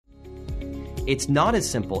it's not as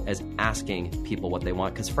simple as asking people what they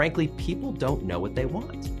want, because frankly, people don't know what they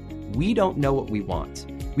want. We don't know what we want.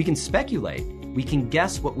 We can speculate. We can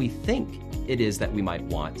guess what we think it is that we might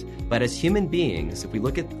want. But as human beings, if we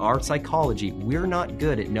look at our psychology, we're not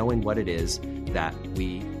good at knowing what it is that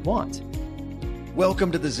we want.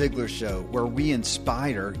 Welcome to The Ziglar Show, where we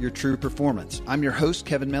inspire your true performance. I'm your host,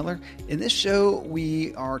 Kevin Miller. In this show,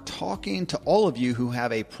 we are talking to all of you who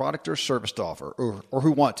have a product or service to offer, or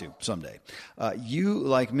who want to someday. You,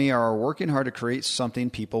 like me, are working hard to create something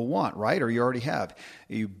people want, right? Or you already have.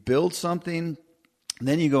 You build something,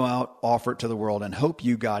 then you go out, offer it to the world, and hope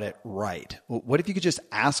you got it right. Well, what if you could just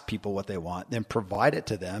ask people what they want, then provide it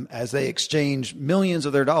to them as they exchange millions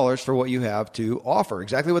of their dollars for what you have to offer,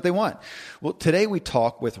 exactly what they want? Well, today we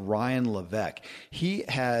talk with Ryan Levesque. He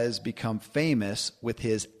has become famous with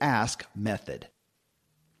his Ask method.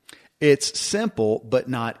 It's simple, but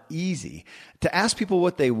not easy. To ask people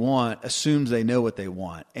what they want assumes they know what they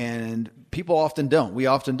want. And people often don't. We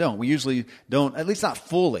often don't. We usually don't, at least not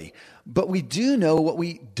fully. But we do know what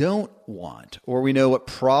we don't want, or we know what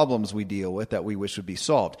problems we deal with that we wish would be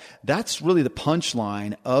solved. That's really the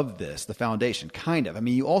punchline of this, the foundation, kind of. I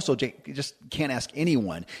mean, you also just can't ask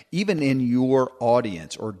anyone, even in your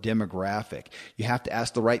audience or demographic. You have to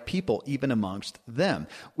ask the right people, even amongst them,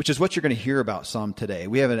 which is what you're going to hear about some today.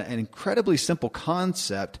 We have an incredibly simple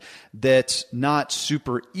concept that's not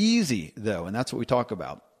super easy, though, and that's what we talk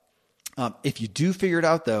about. If you do figure it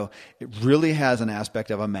out, though, it really has an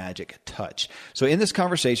aspect of a magic touch. So in this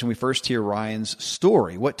conversation, we first hear Ryan's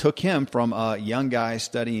story, what took him from a young guy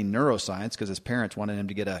studying neuroscience because his parents wanted him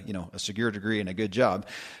to get a secure degree and a good job,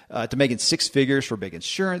 to making six figures for a big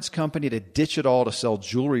insurance company, to ditch it all to sell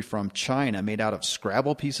jewelry from China made out of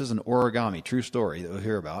Scrabble pieces and origami. True story that we'll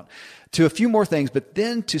hear about. To a few more things, but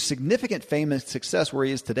then to significant fame and success where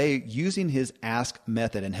he is today using his Ask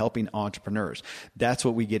method and helping entrepreneurs. That's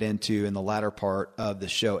what we get into in the latter part of the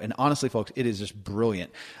show. And honestly, folks, it is just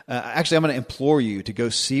brilliant. Actually, I'm going to implore you to go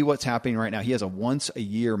see what's happening right now. He has a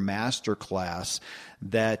once-a-year masterclass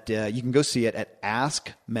that you can go see it at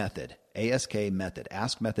Ask Method. ASK Method,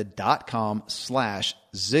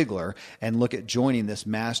 askmethod.com/Ziglar, and look at joining this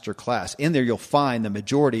master class. In there, you'll find the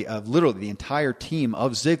majority of literally the entire team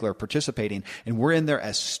of Ziglar participating, and we're in there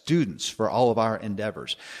as students for all of our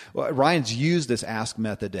endeavors. Well, Ryan's used this Ask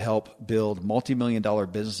Method to help build multi-million-dollar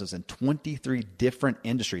businesses in 23 different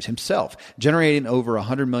industries himself, generating over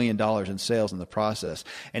 $100 million in sales in the process.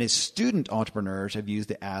 And his student entrepreneurs have used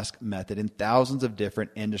the Ask Method in thousands of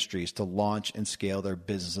different industries to launch and scale their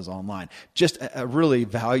businesses online. Just a really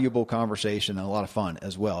valuable conversation and a lot of fun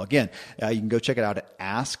as well. Again, you can go check it out at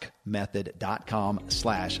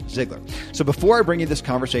askmethod.com/Ziglar. So before I bring you this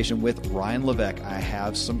conversation with Ryan Levesque, I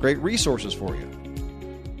have some great resources for you.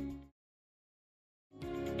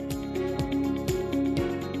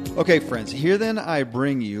 Okay, friends, here then I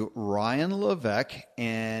bring you Ryan Levesque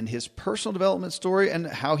and his personal development story and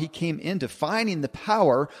how he came into finding the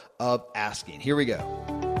power of asking. Here we go.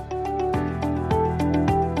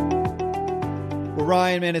 Well,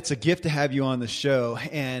 Ryan, man, it's a gift to have you on the show,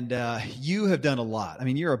 and you have done a lot. I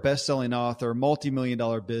mean, you're a best-selling author,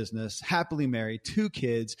 multi-million-dollar business, happily married, 2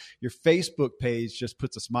 kids. Your Facebook page just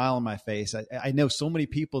puts a smile on my face. I know so many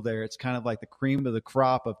people there. It's kind of like the cream of the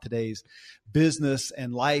crop of today's business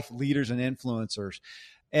and life leaders and influencers.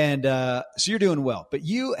 And so you're doing well, but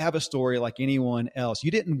you have a story like anyone else.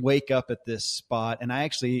 You didn't wake up at this spot. And I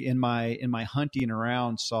actually, in my hunting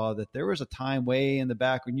around, saw that there was a time way in the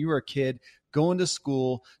back when you were a kid going to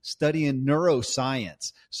school, studying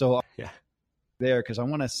neuroscience. So yeah, there, because I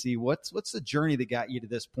want to see what's the journey that got you to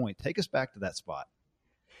this point. Take us back to that spot.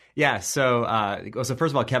 Yeah. So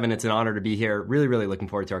first of all, Kevin, it's an honor to be here. Really, really looking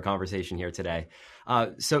forward to our conversation here today.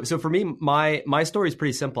 So for me, my story is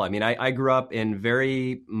pretty simple. I mean, I grew up in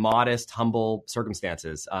very modest, humble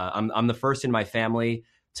circumstances. I'm the first in my family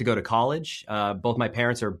to go to college. Both my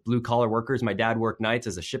parents are blue collar workers. My dad worked nights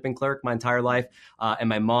as a shipping clerk my entire life. And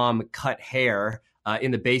my mom cut hair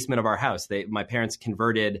in the basement of our house. My parents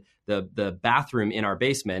converted the bathroom in our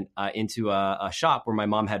basement into a shop where my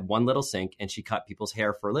mom had one little sink and she cut people's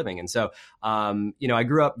hair for a living. And so, I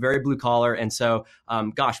grew up very blue collar. And so,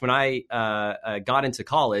 when I got into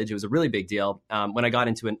college, it was a really big deal. When I got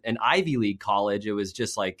into an Ivy League college, it was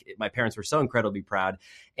just like my parents were so incredibly proud.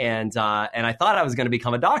 And I thought I was going to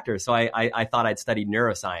become a doctor. So I thought I'd study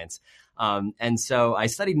neuroscience. And so I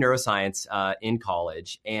studied neuroscience in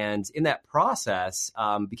college, and in that process,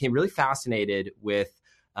 became really fascinated with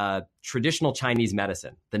traditional Chinese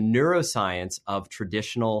medicine, the neuroscience of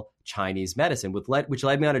traditional Chinese medicine, which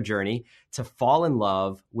led me on a journey to fall in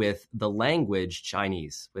love with the language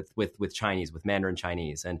Chinese, with Mandarin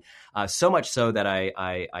Chinese. And so much so that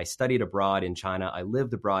I studied abroad in China. I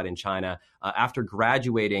lived abroad in China. After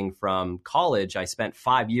graduating from college, I spent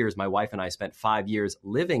 5 years, my wife and I spent 5 years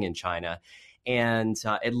living in China. And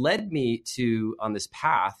it led me on this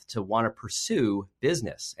path to want to pursue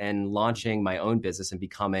business and launching my own business and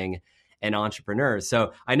becoming an entrepreneur.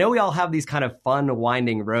 So I know we all have these kind of fun,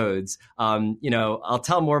 winding roads. I'll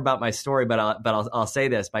tell more about my story, but I'll say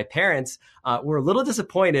this: my parents were a little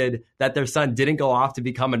disappointed that their son didn't go off to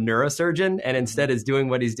become a neurosurgeon and instead is doing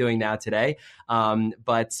what he's doing now today.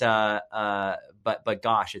 But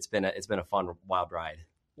gosh, it's been a fun, wild ride.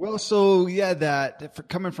 Well, so yeah,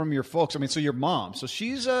 coming from your folks, I mean, so your mom, so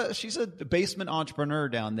she's a basement entrepreneur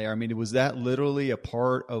down there. I mean, was that literally a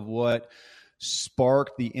part of what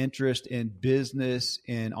sparked the interest in business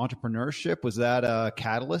and entrepreneurship? Was that a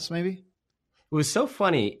catalyst maybe? It was so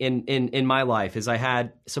funny in my life is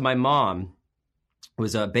my mom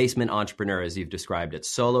was a basement entrepreneur, as you've described it,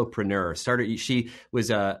 solopreneur. She was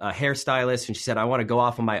a hairstylist, and she said, I want to go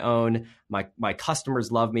off on my own. My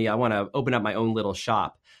customers love me. I want to open up my own little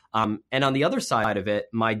shop. And on the other side of it,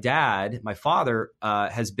 my father,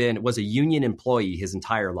 was a union employee his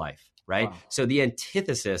entire life. Right. Wow. So the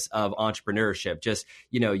antithesis of entrepreneurship, just,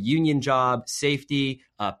 union job, safety,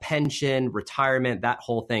 pension, retirement, that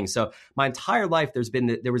whole thing. So my entire life,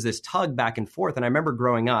 there was this tug back and forth. And I remember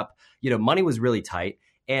growing up, money was really tight.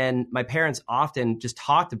 And my parents often just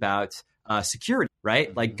talked about security, right?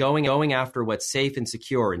 Mm-hmm. Like going after what's safe and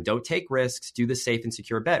secure, and don't take risks, do the safe and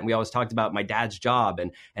secure bet. And we always talked about my dad's job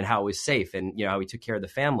and how it was safe and, how he took care of the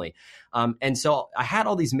family. And so I had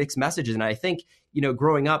all these mixed messages. And I think,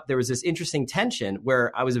 growing up, there was this interesting tension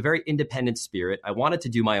where I was a very independent spirit. I wanted to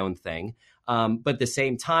do my own thing. But at the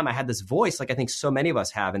same time, I had this voice, like I think so many of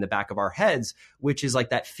us have in the back of our heads, which is like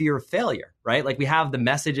that fear of failure, right? Like we have the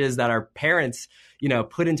messages that our parents,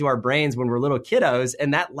 put into our brains when we're little kiddos,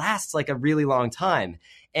 and that lasts like a really long time.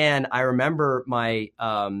 And I remember my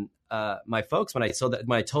folks, when I told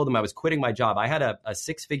them I was quitting my job, I had a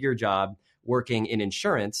 6-figure job working in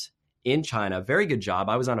insurance in China, very good job.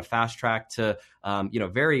 I was on a fast track to,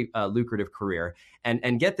 very lucrative career.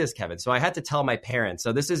 And get this, Kevin. So I had to tell my parents.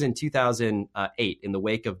 So this is in 2008, in the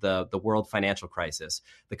wake of the world financial crisis.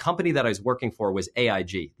 The company that I was working for was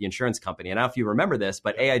AIG, the insurance company. And I don't know if you remember this,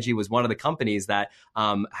 but AIG was one of the companies that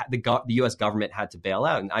the U.S. government had to bail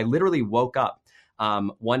out. And I literally woke up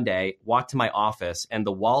one day, walked to my office, and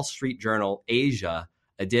the Wall Street Journal Asia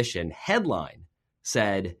edition headline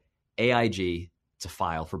said, AIG to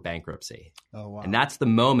file for bankruptcy. Oh, wow. And that's the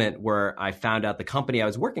moment where I found out the company I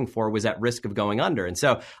was working for was at risk of going under. And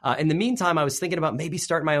so in the meantime, I was thinking about maybe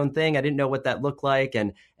starting my own thing. I didn't know what that looked like.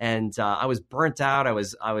 And I was burnt out. I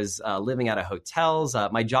was living out of hotels.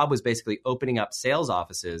 My job was basically opening up sales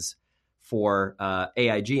offices for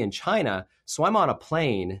AIG in China. So I'm on a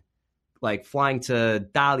plane, like flying to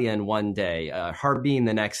Dalian one day, Harbin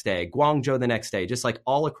the next day, Guangzhou the next day, just like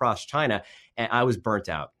all across China. And I was burnt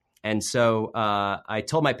out. And so I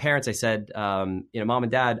told my parents, I said, Mom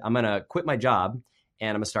and Dad, I'm going to quit my job and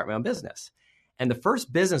I'm going to start my own business. And the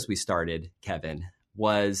first business we started, Kevin,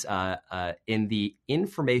 was in the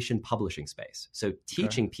information publishing space. So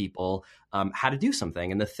teaching people how to do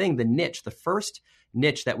something. And the first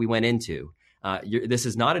niche that we went into, this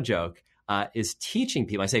is not a joke, is teaching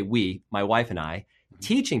people. I say we, my wife and I,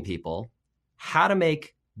 teaching people how to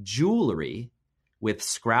make jewelry with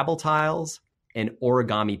Scrabble tiles and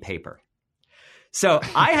origami paper. So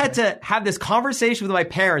I had to have this conversation with my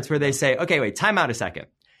parents where they say, okay, wait, time out a second.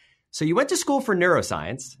 So you went to school for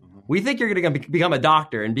neuroscience. We think you're going to become a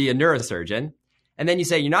doctor and be a neurosurgeon. And then you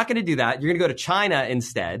say, you're not going to do that. You're going to go to China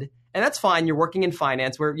instead. And that's fine. You're working in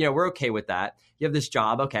finance. We're okay with that. You have this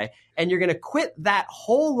job. Okay. And you're going to quit that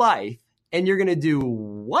whole life. And you're going to do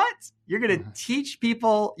what? You're going to teach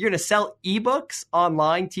people, you're going to sell ebooks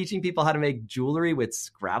online, teaching people how to make jewelry with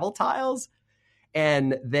Scrabble tiles.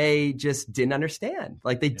 And they just didn't understand.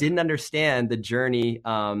 Like they didn't understand the journey.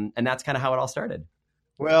 And that's kind of how it all started.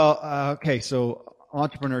 Well, okay. So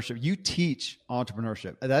entrepreneurship, you teach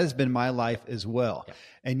entrepreneurship. That has been my life as well. Yeah.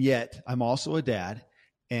 And yet I'm also a dad.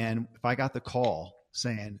 And if I got the call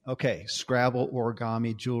saying, okay, Scrabble,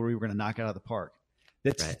 origami, jewelry, we're going to knock it out of the park.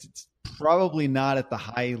 It's probably not at the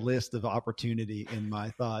high list of opportunity in my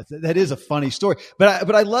thoughts. That is a funny story,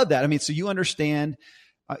 but I love that. I mean, so you understand,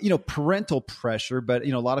 parental pressure, but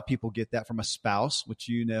a lot of people get that from a spouse, which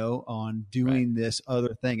on doing this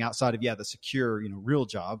other thing outside of the secure real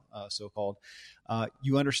job, so called.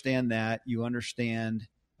 You understand that. You understand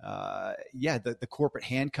the corporate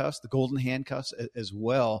handcuffs, the golden handcuffs as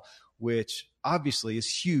well, which obviously is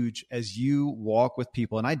huge as you walk with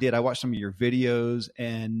people. And I watched some of your videos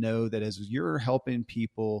and know that as you're helping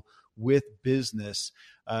people with business,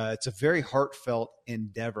 it's a very heartfelt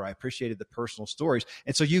endeavor. I appreciated the personal stories.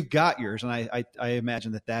 And so you've got yours. And I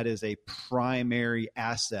imagine that is a primary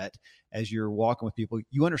asset as you're walking with people.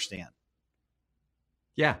 You understand.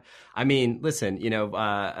 Yeah. I mean, listen,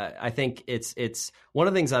 I think it's one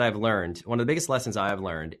of the things that I've learned, one of the biggest lessons I have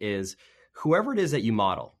learned is whoever it is that you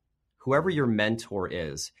model, whoever your mentor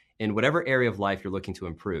is in whatever area of life you're looking to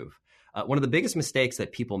improve. One of the biggest mistakes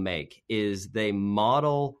that people make is they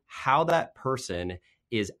model how that person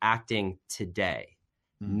is acting today,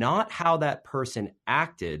 not how that person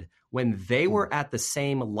acted when they were at the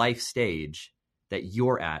same life stage that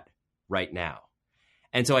you're at right now.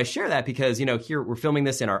 And so I share that because, here we're filming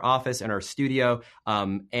this in our office, in our studio.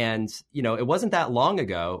 It wasn't that long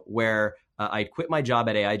ago where I quit my job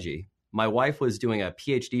at AIG. My wife was doing a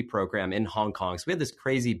PhD program in Hong Kong. So we had this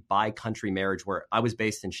crazy bi-country marriage where I was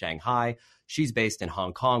based in Shanghai. She's based in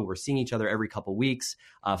Hong Kong. We're seeing each other every couple of weeks.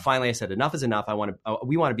 Finally, I said, enough is enough.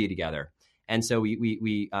 We want to be together. And so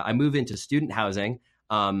I move into student housing.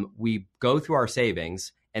 We go through our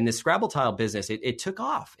savings. And the Scrabble tile business, it took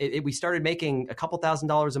off. We started making a couple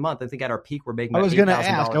 $1,000s a month. I think at our peak, we're making. I was going to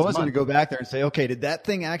ask. I was going to go back there and say, okay, did that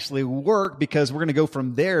thing actually work? Because we're going to go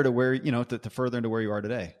from there to where to further into where you are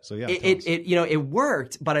today. So yeah, it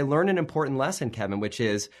worked, but I learned an important lesson, Kevin, which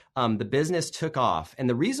is the business took off, and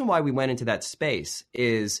the reason why we went into that space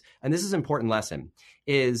is, and this is an important lesson,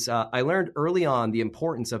 is I learned early on the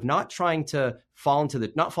importance of not falling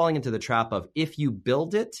into the trap of if you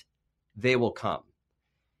build it, they will come.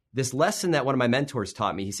 This lesson that one of my mentors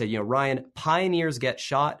taught me, he said, Ryan, pioneers get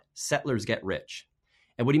shot, settlers get rich.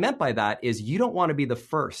 And what he meant by that is you don't want to be the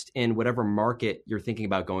first in whatever market you're thinking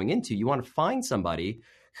about going into. You want to find somebody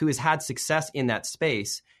who has had success in that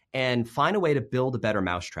space and find a way to build a better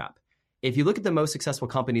mousetrap. If you look at the most successful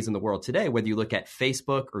companies in the world today, whether you look at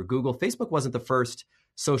Facebook or Google, Facebook wasn't the first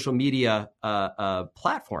social media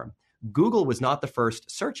platform. Google was not the first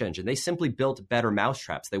search engine. They simply built better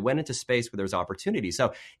mousetraps. They went into space where there's opportunity.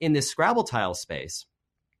 So in this Scrabble tile space,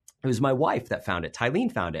 it was my wife that found it.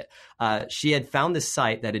 Tylene found it. She had found this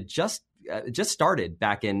site that had just started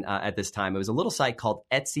back in at this time. It was a little site called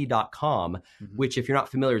Etsy.com, which if you're not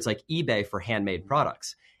familiar, it's like eBay for handmade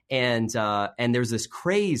products. And there's this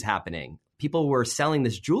craze happening. People were selling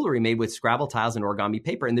this jewelry made with Scrabble tiles and origami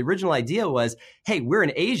paper. And the original idea was, hey, we're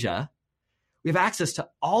in Asia. We have access to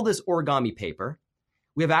all this origami paper.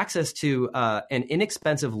 We have access to an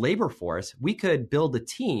inexpensive labor force. We could build a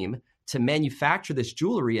team to manufacture this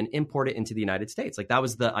jewelry and import it into the United States. Like that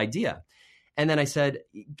was the idea. And then I said,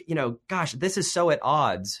 gosh, this is so at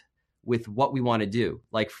odds with what we want to do.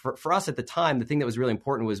 Like for us at the time, the thing that was really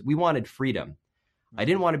important was we wanted freedom. I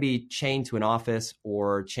didn't want to be chained to an office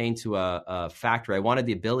or chained to a factory. I wanted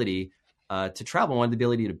the ability to travel. I wanted the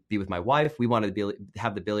ability to be with my wife. We wanted to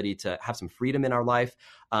have the ability to have some freedom in our life.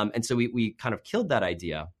 And so we kind of killed that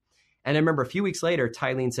idea. And I remember a few weeks later,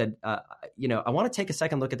 Tylene said, I want to take a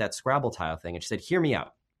second look at that Scrabble tile thing. And she said, hear me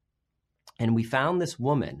out. And we found this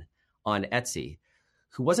woman on Etsy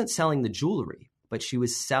who wasn't selling the jewelry, but she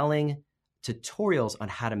was selling tutorials on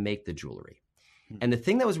how to make the jewelry. And the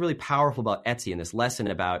thing that was really powerful about Etsy and this lesson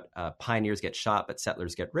about pioneers get shot, but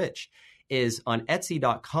settlers get rich is on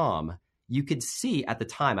Etsy.com, you could see at the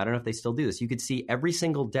time, I don't know if they still do this, you could see every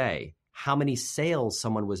single day how many sales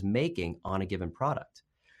someone was making on a given product.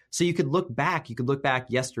 So you could look back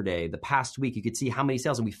yesterday, the past week, you could see how many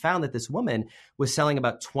sales. And we found that this woman was selling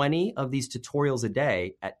about 20 of these tutorials a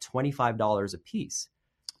day at $25 a piece.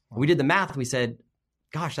 When we did the math, we said,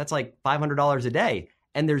 gosh, that's like $500 a day.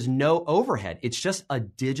 And there's no overhead. It's just a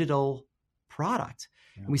digital product.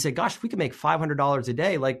 Yeah. And we said, gosh, if we could make $500 a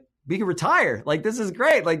day, like we could retire. Like, this is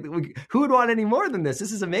great. Like, who would want any more than this?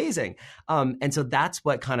 This is amazing. And so that's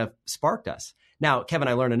what kind of sparked us. Now, Kevin,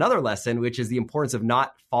 I learned another lesson, which is the importance of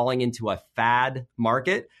not falling into a fad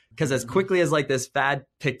market, because as quickly as like this fad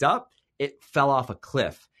picked up, it fell off a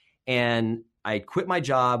cliff. And I quit my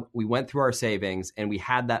job. We went through our savings and we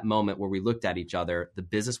had that moment where we looked at each other. The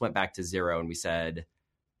business went back to zero and we said,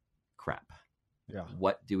 crap. Yeah.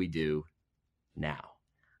 What do we do now?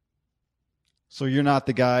 So you're not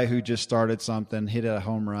the guy who just started something, hit a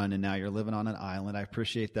home run, and now you're living on an island. I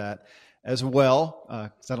appreciate that as well,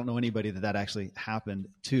 because I don't know anybody that actually happened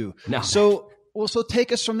to. No. So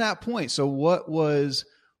take us from that point. So what was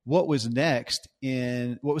next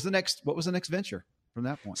what was the next venture from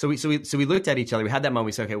that point? So we looked at each other. We had that moment.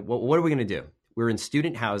 We said, okay, what are we going to do? We're in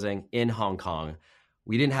student housing in Hong Kong.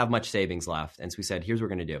 we didn't have much savings left. And so we said, here's what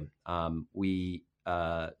we're going to do. We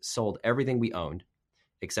sold everything we owned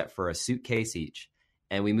except for a suitcase each.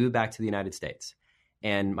 And we moved back to the United States.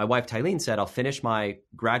 And my wife, Tylene, said, I'll finish my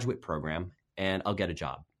graduate program and I'll get a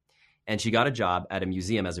job. And she got a job at a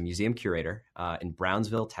museum as a museum curator in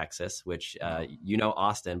Brownsville, Texas, which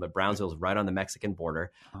Austin, but Brownsville is right on the Mexican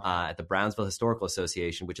border at the Brownsville Historical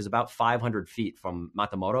Association, which is about 500 feet from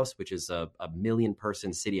Matamoros, which is a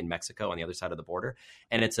million-person city in Mexico on the other side of the border.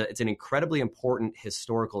 And it's an incredibly important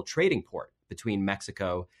historical trading port between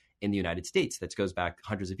Mexico in the United States that goes back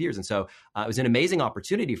hundreds of years. And so it was an amazing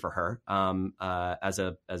opportunity for her as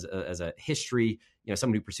a history,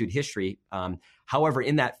 someone who pursued history. However,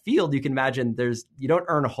 in that field, you can imagine you don't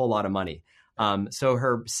earn a whole lot of money. So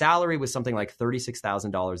her salary was something like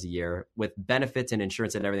 $36,000 a year with benefits and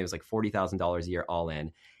insurance and everything. It was like $40,000 a year all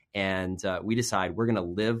in. And we decided we're going to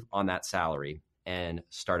live on that salary and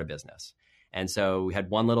start a business. And so we had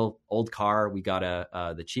one little old car. We got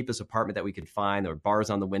the cheapest apartment that we could find. There were bars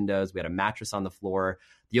on the windows. We had a mattress on the floor.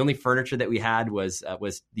 The only furniture that we had was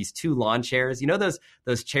these 2 lawn chairs. You know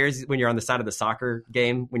those chairs when you're on the side of the soccer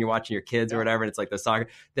game when you're watching your kids or whatever, and it's like the soccer.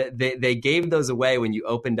 They gave those away when you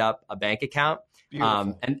opened up a bank account.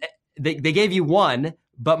 And they gave you one,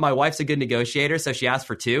 but my wife's a good negotiator, so she asked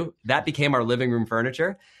for 2. That became our living room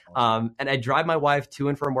furniture. And I drive my wife to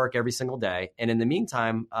and from work every single day. And in the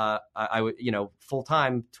meantime, I would, full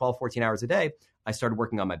time, 12, 14 hours a day, I started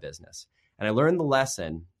working on my business. And I learned the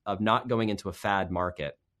lesson of not going into a fad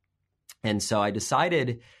market. And so I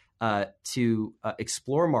decided to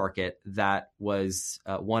explore a market that was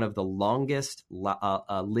one of the longest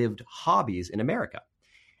lived hobbies in America.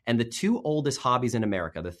 And the 2 oldest hobbies in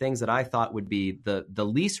America, the things that I thought would be the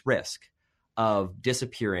least risk of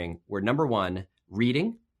disappearing were, number one,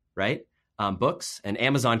 reading, right? Books, and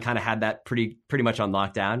Amazon kind of had that pretty much on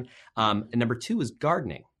lockdown. And number 2 is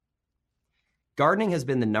gardening. Gardening has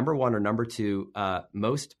been the number 1 or number 2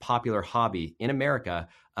 most popular hobby in America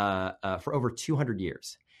for over 200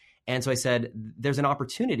 years. And so I said, there's an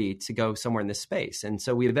opportunity to go somewhere in this space. And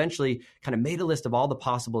so we eventually kind of made a list of all the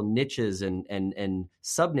possible niches and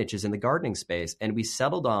sub-niches in the gardening space. And we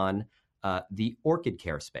settled on the orchid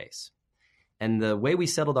care space. And the way we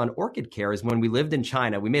settled on orchid care is when we lived in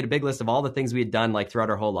China, we made a big list of all the things we had done like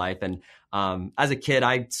throughout our whole life. And as a kid,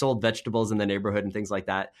 I sold vegetables in the neighborhood and things like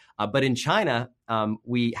that. But in China,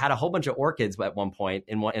 we had a whole bunch of orchids at one point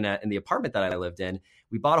in the apartment that I lived in.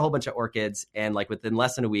 We bought a whole bunch of orchids, and like within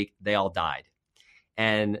less than a week, they all died.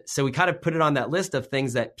 And so we kind of put it on that list of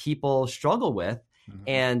things that people struggle with. Mm-hmm.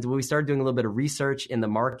 And when we started doing a little bit of research in the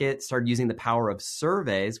market, started using the power of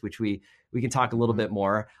surveys, which we can talk a little bit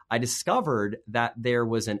more, I discovered that there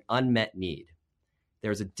was an unmet need.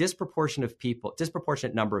 There was a disproportionate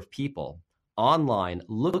number of people online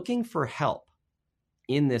looking for help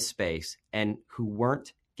in this space and who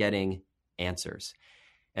weren't getting answers.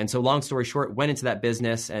 And so long story short, went into that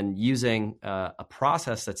business and using a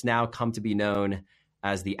process that's now come to be known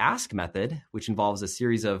as the Ask method, which involves a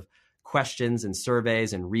series of questions and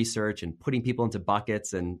surveys and research and putting people into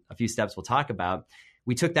buckets and a few steps we'll talk about.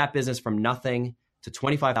 We took that business from nothing to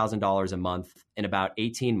 $25,000 a month in about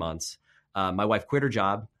 18 months. My wife quit her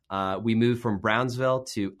job. We moved from Brownsville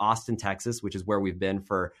to Austin, Texas, which is where we've been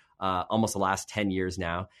for almost the last 10 years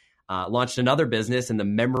now. Launched another business in the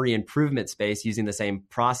memory improvement space using the same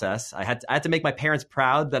process. I had to make my parents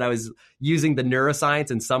proud that I was using the neuroscience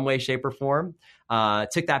in some way, shape, or form.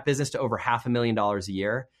 Took that business to over $500,000 a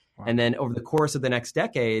year. Wow. And then over the course of the next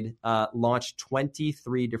decade, launched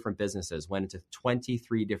 23 different businesses, went into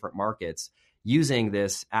 23 different markets using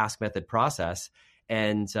this Ask Method process.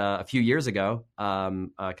 And a few years ago,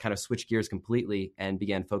 kind of switched gears completely and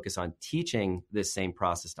began focus on teaching this same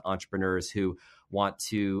process to entrepreneurs who want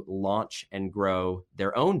to launch and grow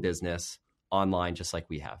their own business online, just like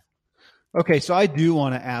we have. Okay, so I do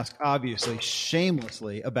want to ask, obviously,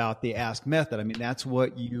 shamelessly about the Ask Method. I mean, that's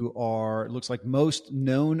what you are, it looks like, most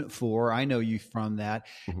known for. I know you from that.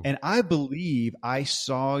 Mm-hmm. And I believe I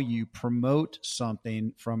saw you promote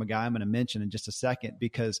something from a guy I'm going to mention in just a second,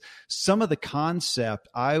 because some of the concept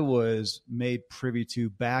I was made privy to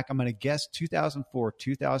back, I'm going to guess 2004,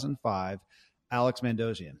 2005, Alex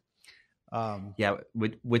Mandossian.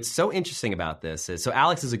 What's so interesting about this is, so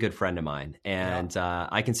Alex is a good friend of mine, and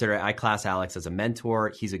I class Alex as a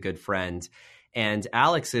mentor. He's a good friend, and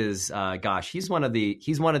Alex is, he's one of the,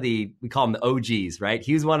 we call him the OGs, right?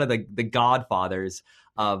 He's one of the godfathers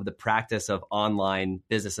of the practice of online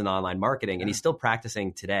business and online marketing, and he's still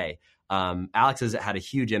practicing today. Alex has had a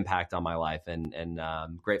huge impact on my life, and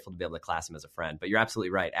I'm grateful to be able to class him as a friend. But you're absolutely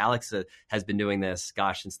right. Alex has been doing this,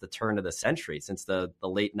 since the turn of the century, since the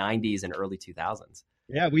late 90s and early 2000s.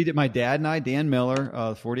 Yeah, we did. My dad and I, Dan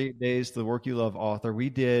Miller, 48 Days to the Work You Love author. We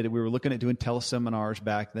were looking at doing teleseminars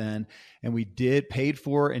back then, and we paid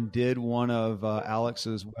for and did one of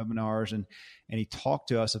Alex's webinars, and he talked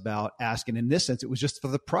to us about asking. In this sense, it was just for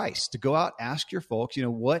the price to go out, ask your folks,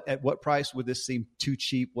 at what price would this seem too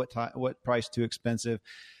cheap? What price too expensive?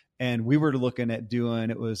 And we were looking at doing,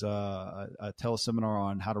 it was a teleseminar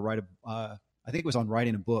on how to write I think it was on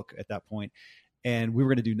writing a book at that point. And we were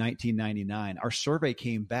going to do $19.99. Our survey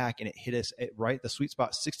came back and it hit us at the sweet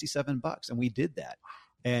spot, $67. And we did that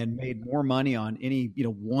and made more money on any,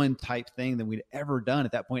 one type thing than we'd ever done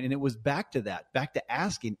at that point. And it was back to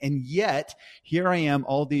asking. And yet here I am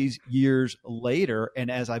all these years later. And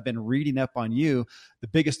as I've been reading up on you, the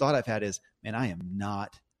biggest thought I've had is, man, I am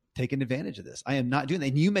not taking advantage of this. I am not doing that.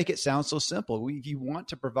 And you make it sound so simple. If you want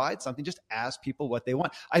to provide something, just ask people what they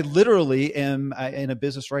want. I literally am in a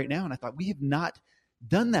business right now, and I thought we have not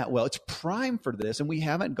done that well. It's prime for this, and we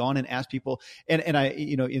haven't gone and asked people. And I,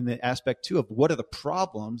 in the aspect too of what are the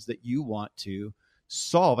problems that you want to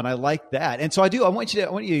solve, and I like that. And so I want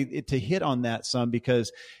you to hit on that some,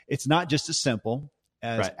 because it's not just as simple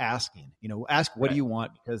as asking, ask what do you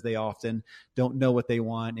want, because they often don't know what they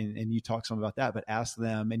want. And you talk some about that, but ask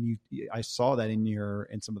them. And I saw that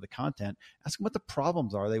in some of the content, ask them what the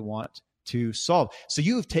problems are they want to solve. So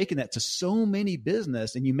you have taken that to so many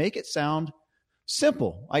business and you make it sound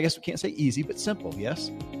simple. I guess we can't say easy, but simple. Yes.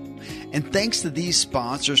 And thanks to these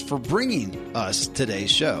sponsors for bringing us today's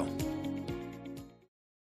show.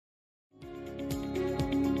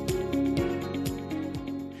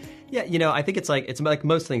 Yeah, I think it's like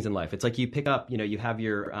most things in life. It's like you pick up, you have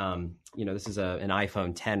your, this is an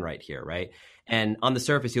iPhone 10 right here, right? And on the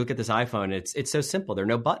surface, you look at this iPhone, it's so simple. There are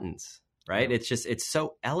no buttons, right? Yeah. It's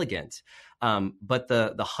so elegant. But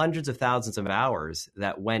the hundreds of thousands of hours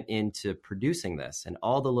that went into producing this, and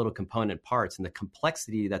all the little component parts and the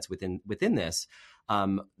complexity that's within this,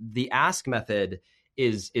 the ask method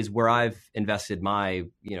is where I've invested my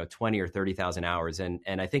 20 or 30,000 hours. And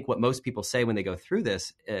I think what most people say when they go through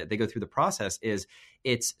this, they go through the process, is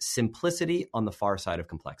it's simplicity on the far side of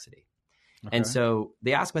complexity. Okay. And so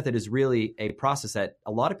the ask method is really a process that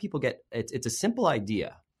a lot of people get. It's a simple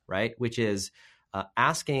idea, right? Which is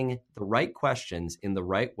asking the right questions in the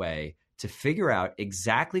right way to figure out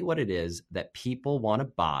exactly what it is that people want to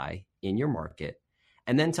buy in your market.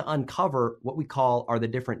 And then to uncover what we call are the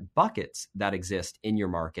different buckets that exist in your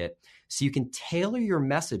market, so you can tailor your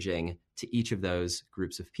messaging to each of those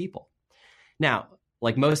groups of people. Now,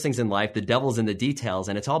 like most things in life, the devil's in the details,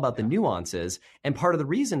 and it's all about the nuances. And part of the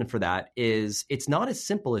reason for that is it's not as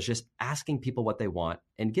simple as just asking people what they want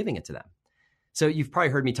and giving it to them. So you've probably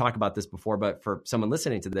heard me talk about this before, but for someone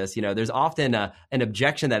listening to this, there's often an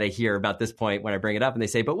objection that I hear about this point when I bring it up, and they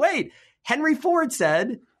say, but wait, Henry Ford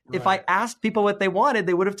said, if I asked people what they wanted,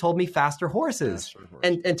 they would have told me faster horses.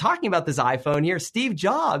 And talking about this iPhone here, Steve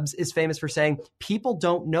Jobs is famous for saying, people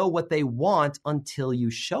don't know what they want until you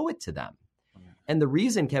show it to them. And the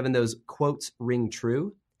reason, Kevin, those quotes ring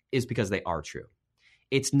true is because they are true.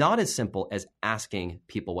 It's not as simple as asking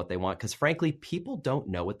people what they want, because frankly, people don't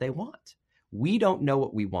know what they want. We don't know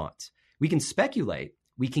what we want. We can speculate.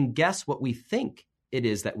 We can guess what we think it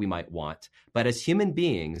is that we might want. But as human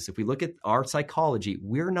beings, if we look at our psychology,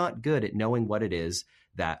 we're not good at knowing what it is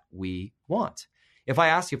that we want. If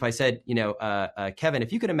I said, Kevin,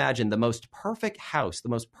 if you could imagine the most perfect house, the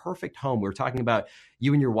most perfect home, we were talking about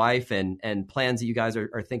you and your wife and plans that you guys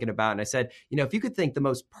are thinking about. And I said, if you could think the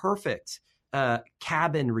most perfect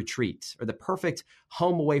cabin retreat, or the perfect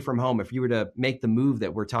home away from home, if you were to make the move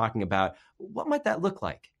that we're talking about, what might that look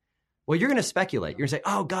like? Well, you're going to speculate. You're going to say,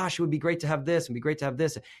 oh gosh, it would be great to have this, and be great to have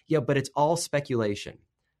this. Yeah, but it's all speculation.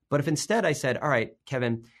 But if instead I said, all right,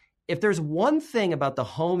 Kevin, if there's one thing about the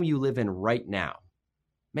home you live in right now,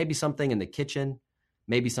 maybe something in the kitchen,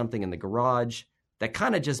 maybe something in the garage that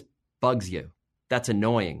kind of just bugs you, that's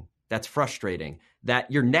annoying, that's frustrating,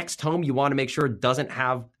 that your next home you want to make sure doesn't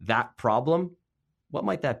have that problem, what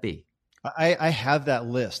might that be? I have that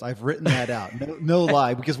list. I've written that out. No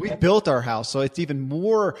lie, because we built our house. So it's even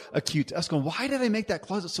more acute to us going, why did I make that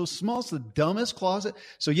closet so small? It's the dumbest closet.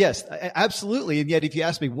 So yes, absolutely. And yet if you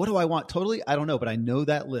ask me, what do I want totally? I don't know, but I know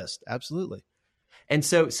that list. Absolutely. And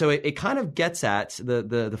so it kind of gets at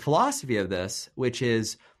the philosophy of this, which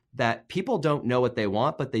is that people don't know what they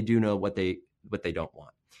want, but they do know what they don't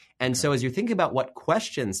want. And so as you're thinking about what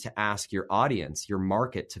questions to ask your audience, your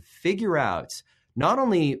market, to figure out not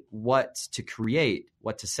only what to create,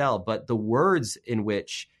 what to sell, but the words in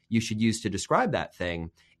which you should use to describe that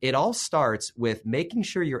thing, it all starts with making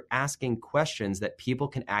sure you're asking questions that people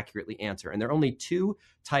can accurately answer. And there are only two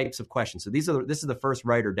types of questions. So this is the first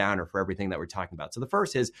writer downer for everything that we're talking about. So the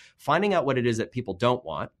first is finding out what it is that people don't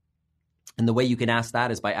want. And the way you can ask that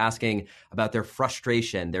is by asking about their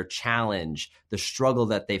frustration, their challenge, the struggle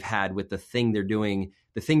that they've had with the thing they're doing,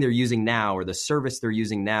 the thing they're using now, or the service they're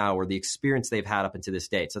using now, or the experience they've had up until this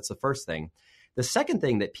date. So that's the first thing. The second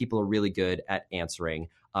thing that people are really good at answering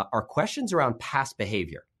are questions around past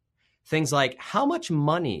behavior. Things like, how much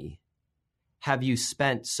money have you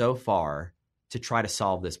spent so far to try to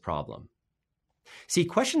solve this problem? See,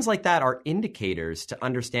 questions like that are indicators to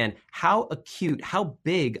understand how acute, how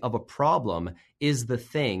big of a problem is the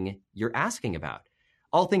thing you're asking about.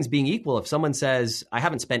 All things being equal, if someone says, I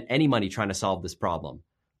haven't spent any money trying to solve this problem,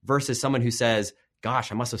 versus someone who says,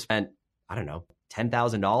 gosh, I must have spent, I don't know, $10,000,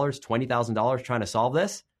 $20,000 trying to solve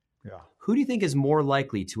this. Yeah. Who do you think is more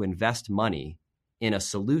likely to invest money in a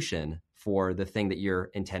solution for the thing that you're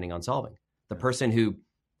intending on solving? The person who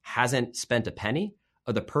hasn't spent a penny,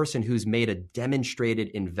 or the person who's made a demonstrated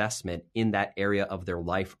investment in that area of their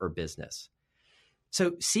life or business?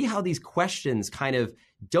 So see how these questions kind of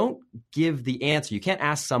don't give the answer. You can't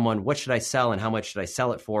ask someone, what should I sell and how much should I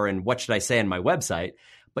sell it for and what should I say on my website?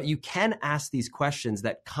 But you can ask these questions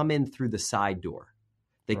that come in through the side door.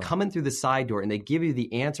 They come in through the side door and they give you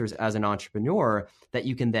the answers as an entrepreneur that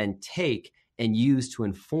you can then take and use to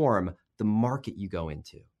inform the market you go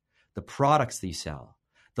into, the products that you sell,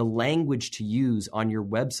 the language to use on your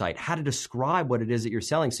website, how to describe what it is that you're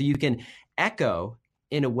selling, so you can echo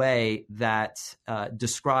in a way that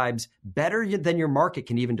describes better than your market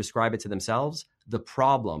can even describe it to themselves, the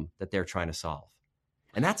problem that they're trying to solve.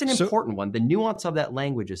 And that's an important one. The nuance of that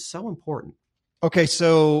language is so important. Okay,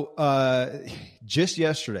 so just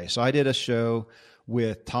yesterday, so I did a show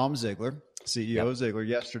with Tom Ziglar, CEO of Ziglar,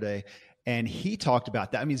 yesterday, and he talked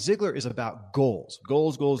about that. I mean, Ziglar is about goals.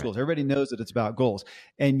 Everybody knows that it's about goals.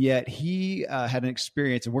 And yet he had an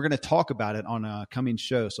experience, and we're going to talk about it on a coming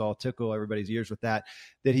show, so I'll tickle everybody's ears with that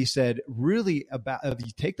he said really about, if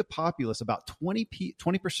you take the populace, about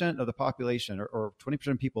 20% of the population or 20%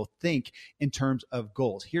 of people think in terms of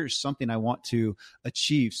goals. Here's something I want to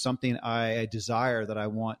achieve, something I desire that I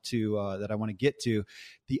want to get to.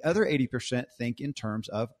 The other 80% think in terms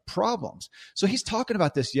of problems. So he's talking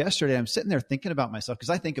about this yesterday. I'm sitting there thinking about myself,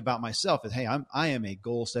 because I think about myself as, hey, I am a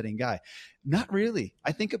goal setting guy. Not really.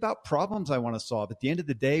 I think about problems I want to solve. At the end of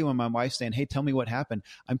the day, when my wife's saying, hey, tell me what happened,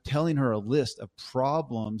 I'm telling her a list of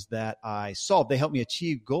problems that I solved. They help me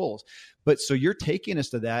achieve goals. But so you're taking us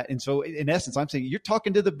to that. And so in essence, I'm saying you're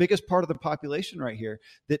talking to the biggest part of the population right here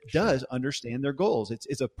that does understand their goals.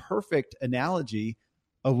 It's a perfect analogy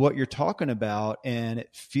of what you're talking about. And it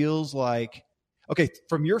feels like, okay,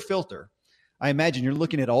 from your filter, I imagine you're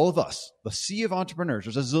looking at all of us, the sea of entrepreneurs.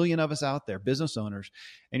 There's a zillion of us out there, business owners.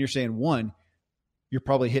 And you're saying, one, you're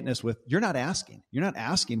probably hitting us with, you're not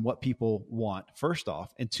asking what people want, first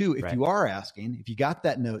off. And two, if you are asking, if you got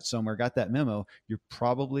that note somewhere, got that memo, you're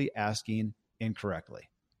probably asking incorrectly.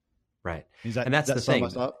 Right. And that's the thing.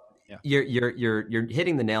 Yeah. You're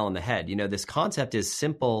hitting the nail on the head. You know, this concept is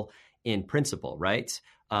simple in principle, right?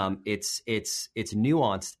 It's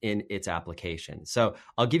nuanced in its application. So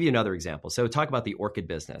I'll give you another example. So talk about the orchid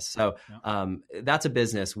business. So that's a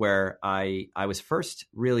business where I was first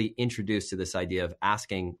really introduced to this idea of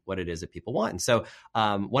asking what it is that people want. And so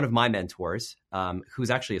one of my mentors, who's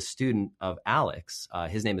actually a student of Alex,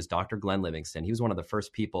 his name is Dr. Glenn Livingston. He was one of the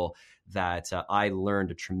first people that I learned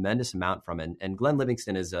a tremendous amount from. And Glenn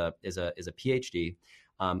Livingston is a PhD.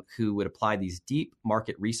 Who would apply these deep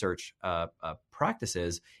market research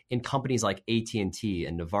practices in companies like AT&T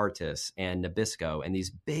and Novartis and Nabisco and these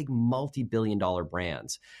big multi-billion-dollar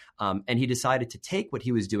brands. And he decided to take what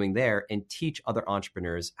he was doing there and teach other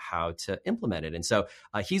entrepreneurs how to implement it. And so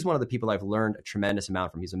he's one of the people I've learned a tremendous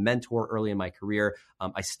amount from. He's a mentor early in my career.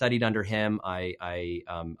 I studied under him. I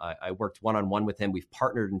worked one-on-one with him. We've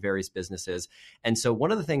partnered in various businesses. And so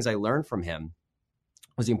one of the things I learned from him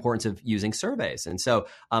was the importance of using surveys. And so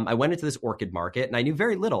I went into this orchid market and I knew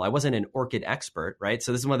very little. I wasn't an orchid expert, right?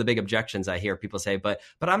 So this is one of the big objections I hear people say, but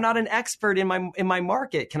I'm not an expert in my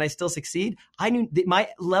market. Can I still succeed? I knew my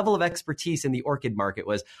level of expertise in the orchid market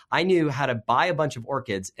was I knew how to buy a bunch of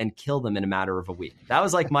orchids and kill them in a matter of a week. That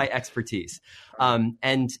was like my expertise.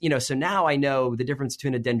 And, you know, so now I know the difference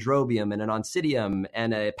between a dendrobium and an oncidium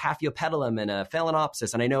and a paphiopedilum and a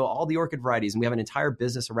phalaenopsis. And I know all the orchid varieties, and we have an entire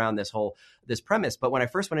business around this premise. But when I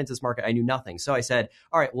first went into this market, I knew nothing. So I said,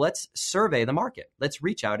 all right, let's survey the market. Let's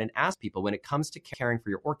reach out and ask people, when it comes to caring for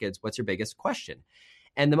your orchids, what's your biggest question?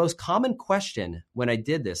 And the most common question when I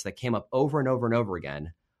did this that came up over and over and over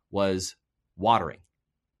again was watering.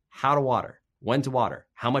 how to water, when to water,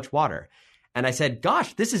 how much water. And I said,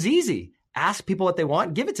 gosh, this is easy. Ask people what they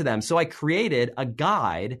want, give it to them. So I created a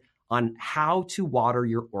guide on how to water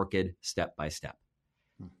your orchid step by step.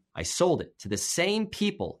 I sold it to the same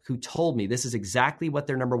people who told me this is exactly what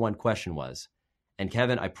their number one question was. And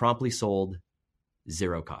Kevin, I promptly sold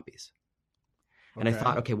 0 copies. And I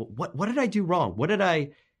thought, okay, well, what did I do wrong? What did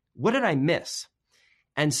I miss?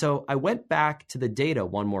 And so I went back to the data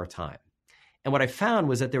one more time. And what I found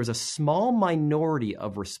was that there was a small minority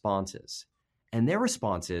of responses, and their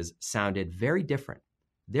responses sounded very different.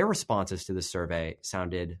 Their responses to the survey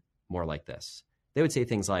sounded more like this. They would say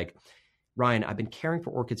things like, Ryan, I've been caring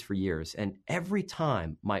for orchids for years, and every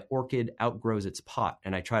time my orchid outgrows its pot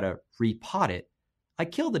and I try to repot it, I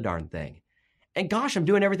kill the darn thing. And gosh, I'm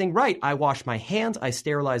doing everything right. I wash my hands, I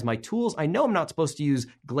sterilize my tools. I know I'm not supposed to use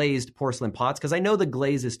glazed porcelain pots because I know the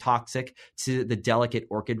glaze is toxic to the delicate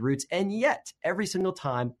orchid roots. And yet, every single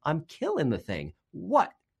time, I'm killing the thing.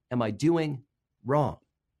 What am I doing wrong?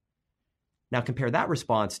 Now compare that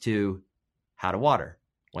response to how to water,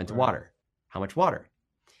 when to water, how much water.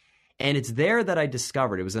 And it's there that I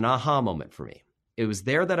discovered, it was an aha moment for me. It was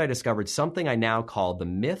there that I discovered something I now call the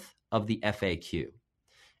myth of the FAQ.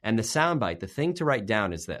 And the soundbite, the thing to write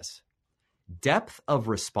down is this: depth of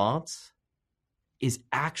response is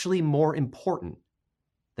actually more important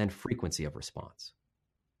than frequency of response.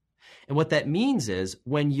 And what that means is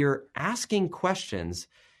when you're asking questions,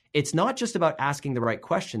 it's not just about asking the right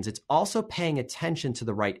questions, it's also paying attention to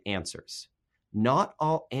the right answers. Not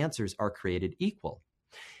all answers are created equal.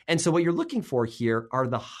 And so what you're looking for here are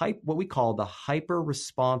what we call the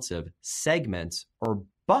hyper-responsive segments or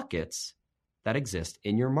buckets that exist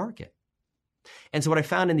in your market. And so what I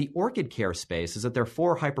found in the orchid care space is that there are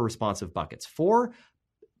 4 hyper-responsive buckets, 4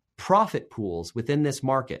 profit pools within this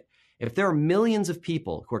market. If there are millions of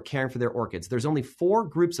people who are caring for their orchids, there's only 4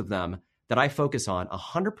 groups of them that I focus on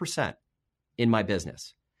 100% in my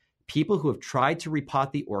business. People who have tried to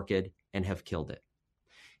repot the orchid and have killed it.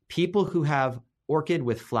 People who have orchid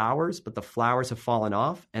with flowers, but the flowers have fallen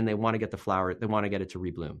off and they want to get it to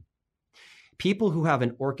rebloom. People who have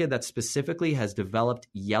an orchid that specifically has developed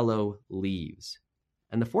yellow leaves.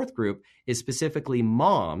 And the 4th group is specifically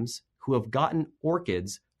moms who have gotten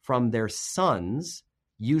orchids from their sons,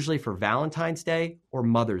 usually for Valentine's Day or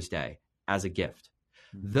Mother's Day as a gift.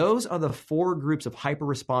 Those are the 4 groups of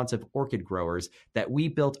hyper-responsive orchid growers that we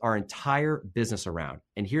built our entire business around.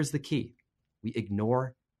 And here's the key: we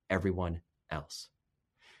ignore everyone else.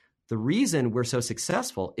 The reason we're so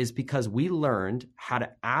successful is because we learned how to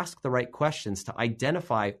ask the right questions to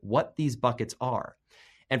identify what these buckets are.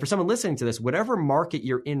 And for someone listening to this, whatever market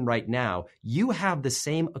you're in right now, you have the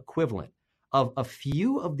same equivalent of a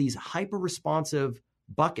few of these hyper-responsive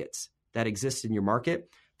buckets that exist in your market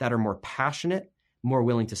that are more passionate, more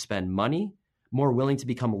willing to spend money, more willing to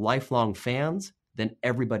become lifelong fans than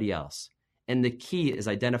everybody else. And the key is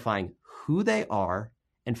identifying who they are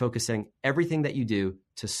and focusing everything that you do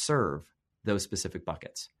to serve those specific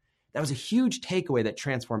buckets. That was a huge takeaway that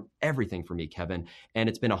transformed everything for me, Kevin. And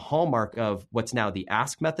it's been a hallmark of what's now the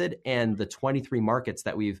Ask method and the 23 markets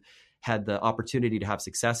that we've had the opportunity to have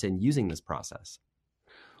success in using this process.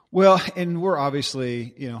 Well, and we're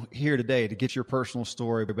obviously, here today to get your personal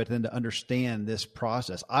story, but then to understand this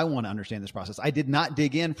process. I want to understand this process. I did not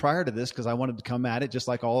dig in prior to this because I wanted to come at it just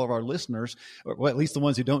like all of our listeners, or at least the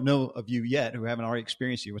ones who don't know of you yet, who haven't already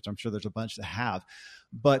experienced you, which I'm sure there's a bunch that have.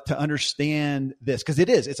 But to understand this, because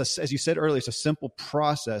as you said earlier, it's a simple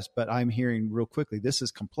process, but I'm hearing real quickly, this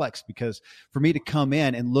is complex, because for me to come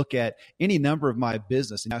in and look at any number of my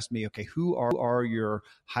business and ask me, okay, who are your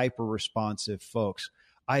hyper-responsive folks?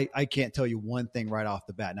 I can't tell you one thing right off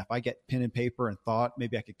the bat. Now, if I get pen and paper and thought,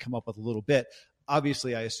 maybe I could come up with a little bit.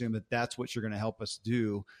 Obviously, I assume that that's what you're going to help us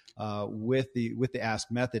do with the Ask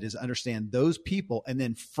method, is understand those people. And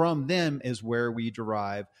then from them is where we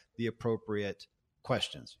derive the appropriate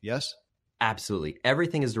questions. Yes? Absolutely.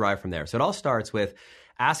 Everything is derived from there. So it all starts with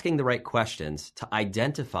asking the right questions to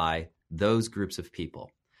identify those groups of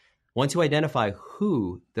people. Once you identify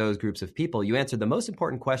who those groups of people, you answer the most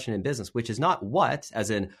important question in business, which is not what, as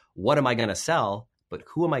in what am I going to sell, but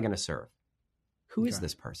who am I going to serve? Who is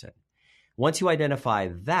this person? Once you identify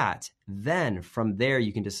that, then from there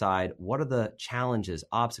you can decide what are the challenges,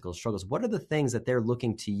 obstacles, struggles, what are the things that they're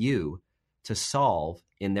looking to you to solve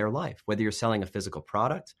in their life, whether you're selling a physical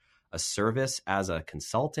product, a service as a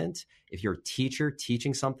consultant, if you're a teacher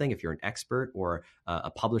teaching something, if you're an expert or a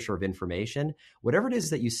publisher of information, whatever it is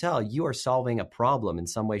that you sell, you are solving a problem in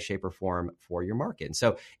some way, shape, or form for your market. And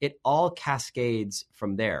so it all cascades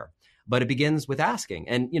from there. but it begins with asking.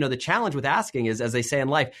 And, the challenge with asking is, as they say in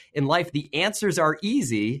life, the answers are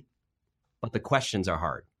easy, but the questions are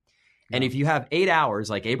hard. Yeah. And if you have 8 hours,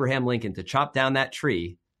 like Abraham Lincoln, to chop down that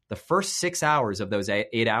tree, the first 6 hours of those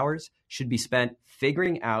 8 hours should be spent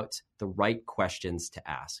figuring out the right questions to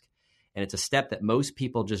ask. And it's a step that most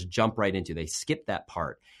people just jump right into. They skip that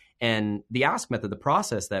part. And the ask method, the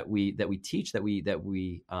process that we teach,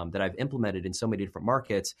 that I've implemented in so many different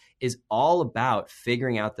markets, is all about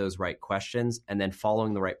figuring out those right questions and then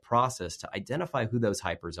following the right process to identify who those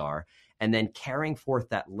hypers are, and then carrying forth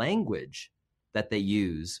that language that they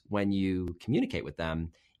use when you communicate with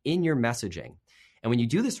them in your messaging. And when you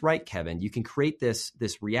do this right, Kevin, you can create this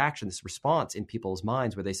reaction, this response in people's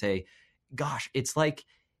minds where they say, "Gosh, it's like,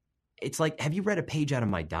 have you read a page out of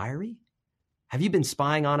my diary? Have you been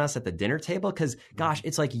spying on us at the dinner table? Because, gosh,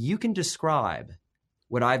 it's like you can describe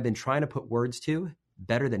what I've been trying to put words to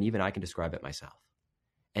better than even I can describe it myself."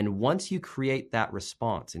 And once you create that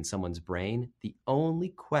response in someone's brain, the only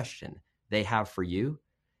question they have for you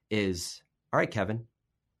is, "All right, Kevin,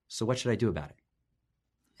 so what should I do about it?"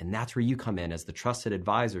 And that's where you come in as the trusted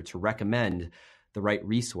advisor to recommend the right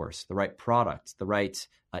resource, the right product, the right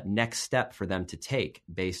next step for them to take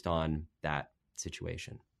based on that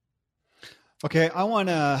situation. Okay, I want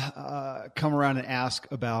to come around and ask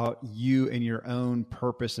about you and your own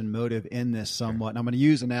purpose and motive in this somewhat. And I'm going to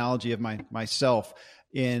use an analogy of myself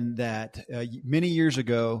in that many years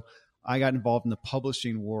ago, I got involved in the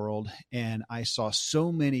publishing world, and I saw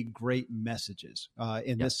so many great messages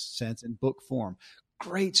in this sense in book form.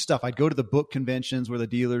 Great stuff. I'd go to the book conventions where the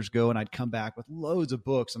dealers go, and I'd come back with loads of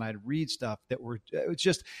books, and I'd read stuff that it was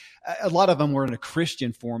just, a lot of them were in a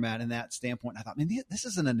Christian format in that standpoint. I thought, man, this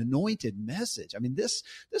is an anointed message. I mean, this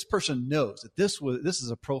person knows that this is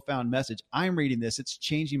a profound message. I'm reading this. It's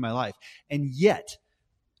changing my life. And yet,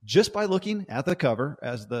 just by looking at the cover,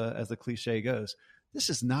 as the cliche goes, this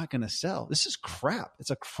is not going to sell. This is crap.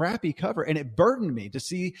 It's a crappy cover. And it burdened me to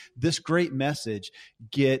see this great message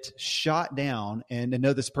get shot down and to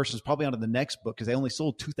know this person's probably on to the next book because they only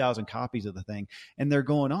sold 2,000 copies of the thing and they're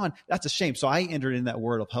going on. That's a shame. So I entered in that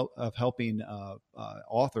world of helping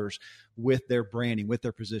authors with their branding, with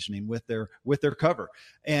their positioning, with their cover.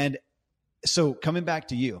 And so coming back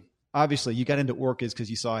to you, obviously you got into orchids because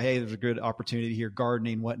you saw, hey, there's a good opportunity here,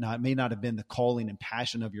 gardening, whatnot. It may not have been the calling and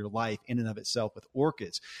passion of your life in and of itself with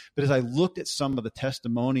orchids. But as I looked at some of the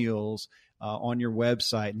testimonials on your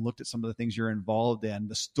website and looked at some of the things you're involved in,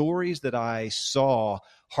 the stories that I saw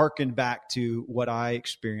harkened back to what I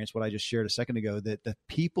experienced, what I just shared a second ago, that the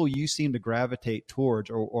people you seem to gravitate towards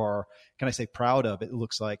or can I say proud of, it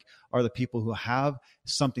looks like, are the people who have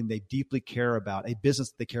something they deeply care about, a business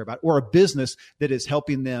that they care about, or a business that is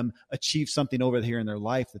helping them achieve something over here in their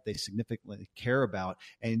life that they significantly care about.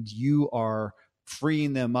 And you are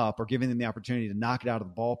freeing them up or giving them the opportunity to knock it out of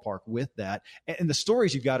the ballpark with that. And the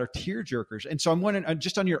stories you've got are tear jerkers. And so I'm wondering,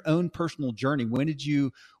 just on your own personal journey,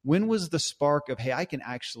 when was the spark of, hey, I can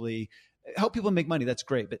actually help people make money? That's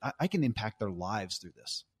great, but I can impact their lives through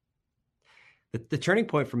this. The turning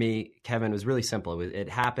point for me, Kevin, was really simple. It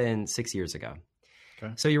happened 6 years ago.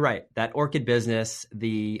 Okay. So you're right. That orchid business,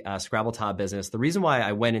 the Scrabble Top business, the reason why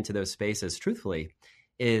I went into those spaces, truthfully,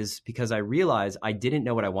 is because I realized I didn't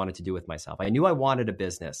know what I wanted to do with myself. I knew I wanted a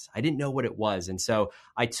business. I didn't know what it was. And so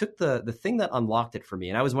I took the thing that unlocked it for me.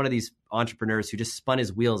 And I was one of these entrepreneurs who just spun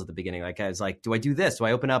his wheels at the beginning. Like I was like, do I do this? Do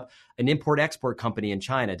I open up an import-export company in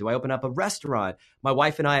China? Do I open up a restaurant? My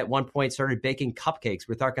wife and I at one point started baking cupcakes.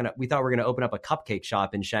 We thought we were going to open up a cupcake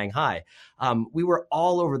shop in Shanghai. We were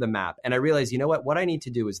all over the map. And I realized, you know what I need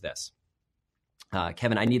to do is this.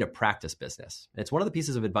 Kevin, I need a practice business. It's one of the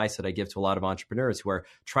pieces of advice that I give to a lot of entrepreneurs who are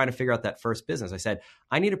trying to figure out that first business. I said,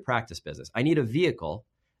 I need a practice business. I need a vehicle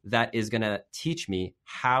that is going to teach me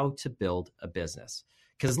how to build a business.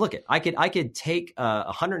 Because look, I could take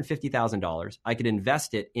 $150,000. I could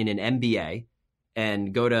invest it in an MBA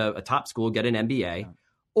and go to a top school, get an MBA,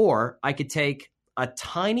 or I could take a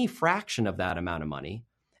tiny fraction of that amount of money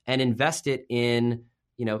and invest it in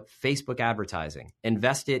Facebook advertising,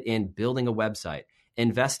 invest it in building a website,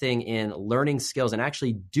 investing in learning skills and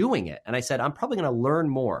actually doing it. And I said, I'm probably going to learn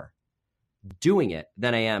more doing it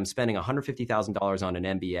than I am spending $150,000 on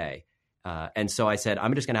an MBA. And so I said,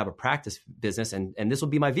 I'm just going to have a practice business and this will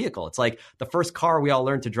be my vehicle. It's like the first car we all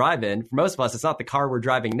learned to drive in. For most of us, it's not the car we're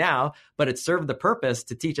driving now, but it served the purpose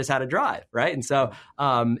to teach us how to drive, right? And so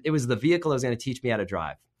it was the vehicle that was going to teach me how to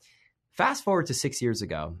drive. Fast forward to 6 years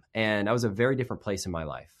ago, and I was a very different place in my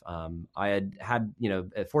life. I had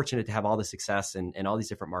fortunate to have all the success in all these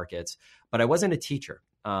different markets, but I wasn't a teacher.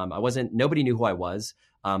 Nobody knew who I was.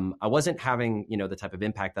 I wasn't having, the type of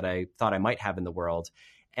impact that I thought I might have in the world.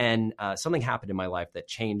 And something happened in my life that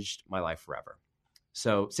changed my life forever.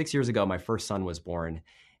 So 6 years ago, my first son was born.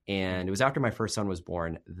 And it was after my first son was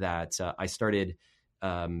born that I started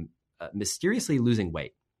mysteriously losing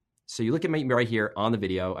weight. So you look at me right here on the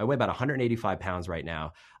video, I weigh about 185 pounds right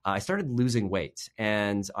now. I started losing weight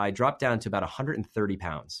and I dropped down to about 130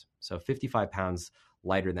 pounds. So 55 pounds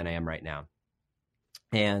lighter than I am right now.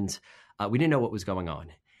 And we didn't know what was going on.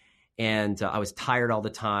 And I was tired all the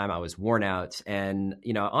time. I was worn out. And,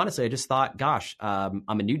 honestly, I just thought, gosh, I'm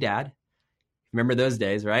a new dad. Remember those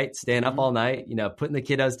days, right? Staying up all night, putting the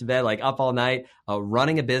kiddos to bed, like up all night,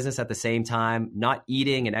 running a business at the same time, not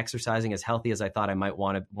eating and exercising as healthy as I thought I might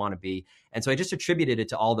want to be. And so I just attributed it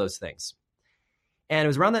to all those things. And it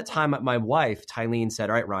was around that time my wife, Tylene, said,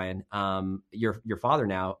 all right, Ryan, you're father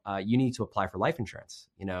now. You need to apply for life insurance.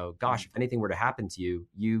 Gosh, if anything were to happen to you,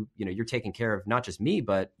 you're taking care of not just me,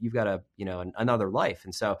 but you've got another life.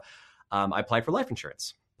 And so I applied for life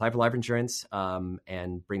insurance.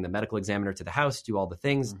 And bring the medical examiner to the house, do all the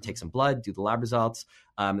things, take some blood, do the lab results.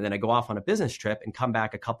 And then I go off on a business trip and come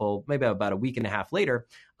back maybe about a week and a half later.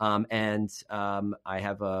 And I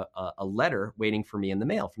have a letter waiting for me in the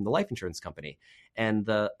mail from the life insurance company. And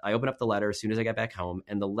I open up the letter as soon as I get back home.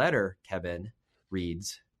 And the letter, Kevin,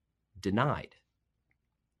 reads, denied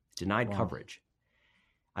wow. Coverage.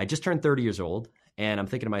 I just turned 30 years old. And I'm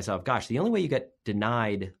thinking to myself, gosh, the only way you get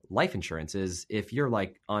denied life insurance is if you're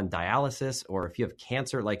like on dialysis or if you have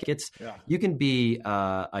cancer. You can be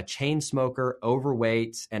a chain smoker,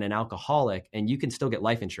 overweight, and an alcoholic, and you can still get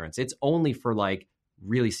life insurance. It's only for like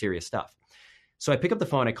really serious stuff. So I pick up the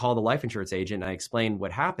phone, I call the life insurance agent, and I explain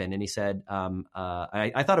what happened. And he said,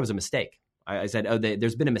 I thought it was a mistake. I said,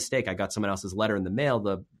 there's been a mistake. I got someone else's letter in the mail.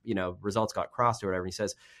 The results got crossed or whatever. And he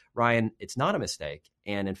says, Ryan, it's not a mistake.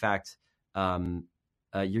 And in fact,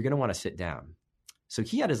 you're going to want to sit down. So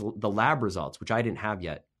he had the lab results, which I didn't have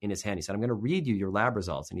yet, in his hand. He said, I'm going to read you your lab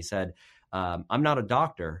results. And he said, I'm not a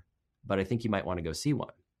doctor, but I think you might want to go see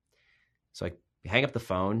one. So I hang up the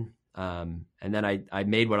phone. And then I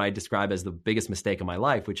made what I describe as the biggest mistake of my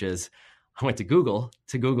life, which is I went to Google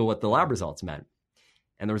what the lab results meant.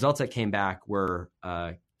 And the results that came back were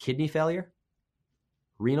kidney failure,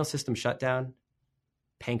 renal system shutdown,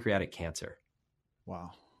 pancreatic cancer.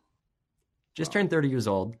 Wow. Just turned 30 years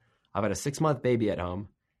old. I've got a 6-month baby at home.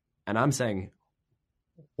 And I'm saying,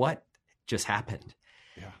 what just happened?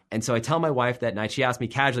 Yeah. And so I tell my wife that night. She asked me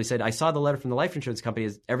casually, said, I saw the letter from the life insurance company.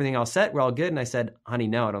 Is everything all set? We're all good? And I said, honey,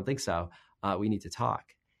 no, I don't think so. We need to talk.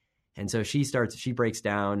 And so she breaks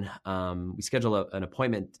down. We schedule an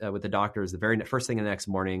appointment with the doctors the very first thing the next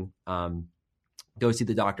morning. Go see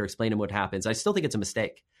the doctor, explain to him what happens. I still think it's a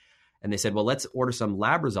mistake. And they said, well, let's order some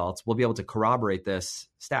lab results. We'll be able to corroborate this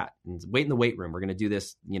stat. And wait in the wait room. We're going to do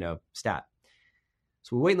this, stat.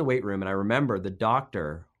 So we wait in the wait room. And I remember the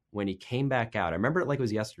doctor, when he came back out, I remember it like it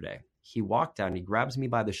was yesterday. He walked out and he grabs me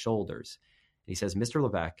by the shoulders. And he says, Mr.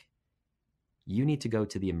 Levesque, you need to go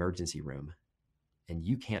to the emergency room and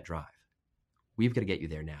you can't drive. We've got to get you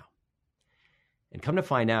there now. And come to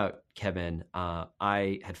find out, Kevin,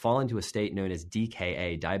 I had fallen into a state known as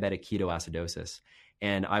DKA, diabetic ketoacidosis.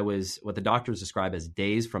 And I was what the doctors describe as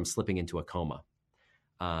days from slipping into a coma.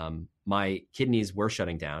 My kidneys were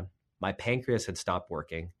shutting down. My pancreas had stopped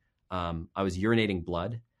working. I was urinating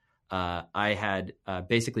blood. I had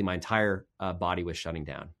basically my entire body was shutting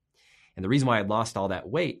down. And the reason why I lost all that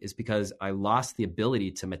weight is because I lost the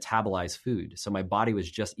ability to metabolize food. So my body was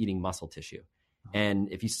just eating muscle tissue.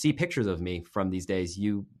 And if you see pictures of me from these days,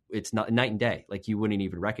 it's not night and day. Like you wouldn't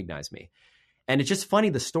even recognize me. And it's just funny,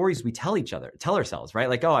 the stories we tell ourselves, right?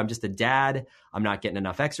 Like, oh, I'm just a dad. I'm not getting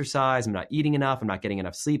enough exercise. I'm not eating enough. I'm not getting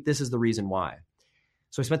enough sleep. This is the reason why.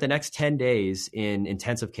 So I spent the next 10 days in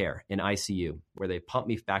intensive care in ICU, where they pumped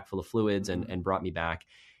me back full of fluids and brought me back.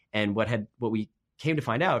 And what we came to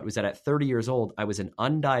find out was that at 30 years old, I was an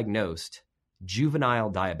undiagnosed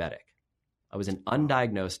juvenile diabetic. I was an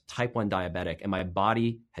undiagnosed type 1 diabetic, and my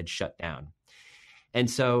body had shut down. And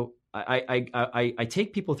so I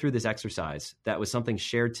take people through this exercise that was something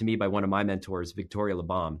shared to me by one of my mentors, Victoria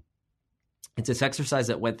Labaum. It's this exercise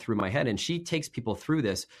that went through my head, and she takes people through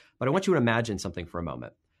this. But I want you to imagine something for a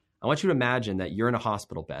moment. I want you to imagine that you're in a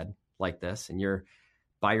hospital bed like this, and you're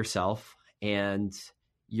by yourself, and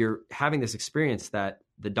you're having this experience that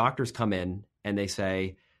the doctors come in and they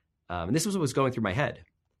say, and this was what was going through my head.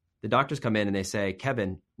 The doctors come in and they say,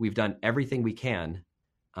 Kevin, we've done everything we can.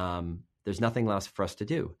 There's nothing less for us to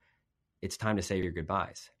do. It's time to say your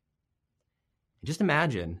goodbyes. And just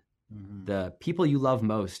imagine the people you love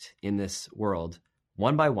most in this world,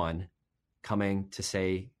 one by one, coming to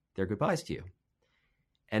say their goodbyes to you.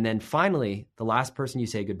 And then finally, the last person you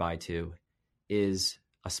say goodbye to is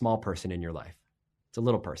a small person in your life. It's a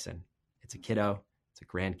little person. It's a kiddo. It's a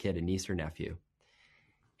grandkid, a niece or nephew.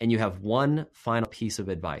 And you have one final piece of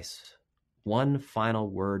advice, one final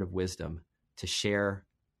word of wisdom to share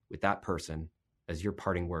with that person as your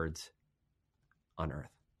parting words on earth.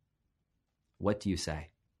 What do you say?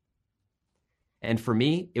 And for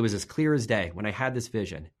me, it was as clear as day when I had this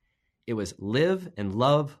vision. It was live and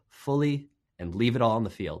love fully and leave it all on the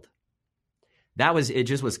field. It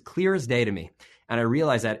just was clear as day to me. And I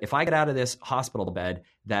realized that if I get out of this hospital bed,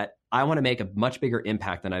 that I want to make a much bigger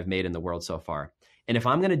impact than I've made in the world so far. And if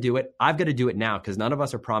I'm going to do it, I've got to do it now because none of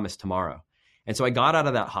us are promised tomorrow. And so I got out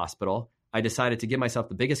of that hospital. I decided to give myself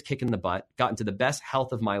the biggest kick in the butt, got into the best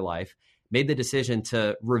health of my life, made the decision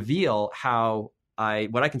to reveal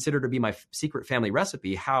what I consider to be my secret family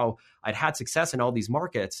recipe, how I'd had success in all these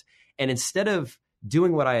markets. And instead of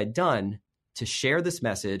doing what I had done, to share this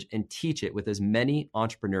message and teach it with as many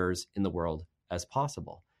entrepreneurs in the world as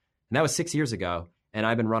possible. And that was 6 years ago. And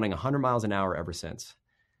I've been running 100 miles an hour ever since.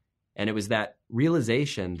 And it was that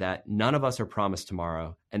realization that none of us are promised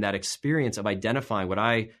tomorrow, and that experience of identifying what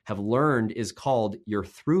I have learned is called your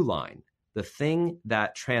through line, the thing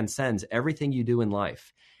that transcends everything you do in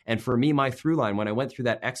life. And for me, my through line, when I went through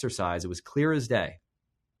that exercise, it was clear as day.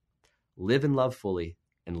 Live and love fully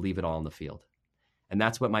and leave it all in the field. And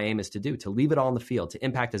that's what my aim is to do, to leave it all in the field, to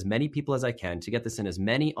impact as many people as I can, to get this in as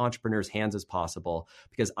many entrepreneurs' hands as possible,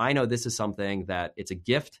 because I know this is something that it's a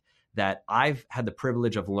gift that I've had the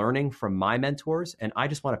privilege of learning from my mentors, and I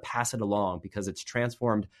just want to pass it along because it's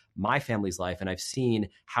transformed my family's life, and I've seen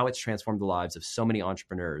how it's transformed the lives of so many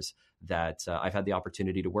entrepreneurs that I've had the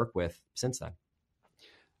opportunity to work with since then.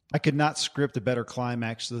 I could not script a better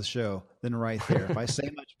climax to the show than right there. If I say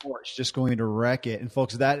much more, it's just going to wreck it. And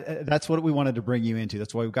folks, that's what we wanted to bring you into.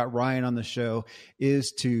 That's why we've got Ryan on the show,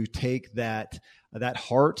 is to take that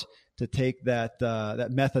heart, to take that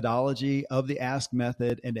methodology of the Ask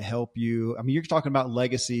method and to help you. I mean, you're talking about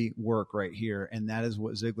legacy work right here. And that is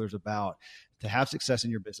what Ziglar's about, to have success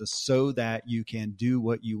in your business so that you can do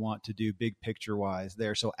what you want to do big picture wise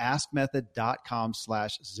there. So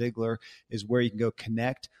askmethod.com/Ziglar is where you can go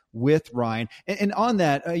connect with Ryan. And on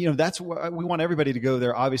that, that's what we want everybody to go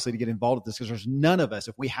there, obviously, to get involved with this, because there's none of us.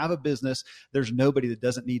 If we have a business, there's nobody that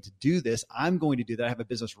doesn't need to do this. I'm going to do that. I have a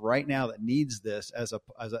business right now that needs this as a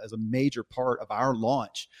major part of our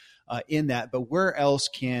launch in that. But where else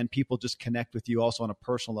can people just connect with you also on a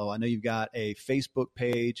personal level? I know you've got a Facebook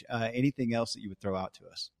page. Anything else that you would throw out to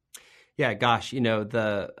us? Yeah, gosh,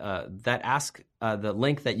 the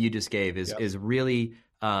link that you just gave is really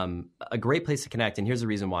a great place to connect. And here's the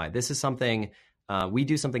reason why. This is something, we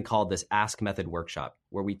do something called this Ask Method workshop,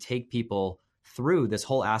 where we take people through this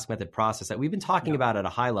whole Ask Method process that we've been talking about at a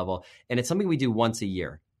high level. And it's something we do once a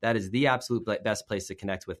year. That is the absolute best place to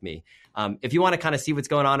connect with me. If you want to kind of see what's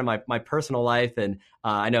going on in my personal life, and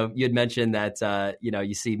I know you had mentioned that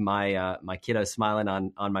you see my kiddo smiling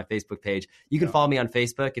on my Facebook page. You can follow me on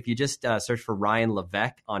Facebook if you just search for Ryan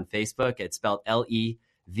Levesque on Facebook. It's spelled Levesque.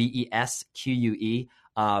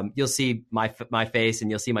 You'll see my face, and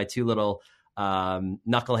you'll see my two little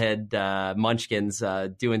knucklehead munchkins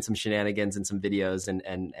doing some shenanigans and some videos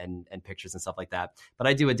and pictures and stuff like that. But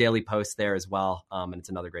I do a daily post there as well, and it's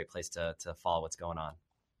another great place to follow what's going on.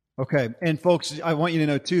 Okay. And folks, I want you to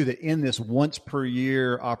know too, that in this once per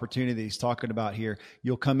year opportunity that he's talking about here,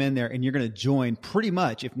 you'll come in there and you're going to join pretty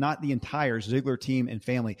much, if not the entire Ziglar team and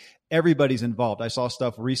family. Everybody's involved. I saw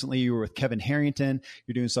stuff recently. You were with Kevin Harrington.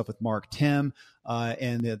 You're doing stuff with Mark Tim,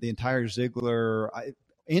 and the entire Ziglar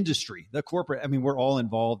industry, the corporate. I mean, we're all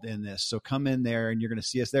involved in this. So come in there and you're going to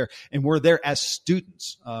see us there. And we're there as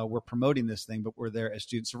students. We're promoting this thing, but we're there as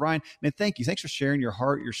students. So Ryan, man, thank you. Thanks for sharing your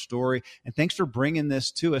heart, your story. And thanks for bringing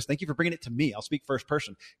this to us. Thank you for bringing it to me. I'll speak first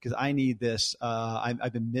person because I need this.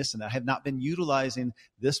 I've been missing it. I have not been utilizing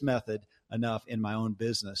this method enough in my own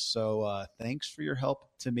business. So thanks for your help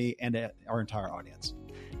to me and our entire audience.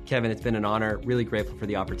 Kevin, it's been an honor. Really grateful for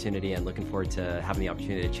the opportunity and looking forward to having the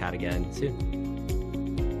opportunity to chat again soon.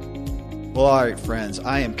 Well, all right, friends,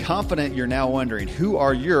 I am confident you're now wondering, who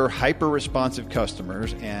are your hyper-responsive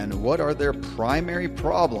customers and what are their primary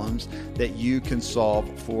problems that you can solve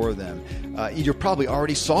for them? You're probably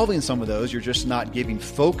already solving some of those. You're just not giving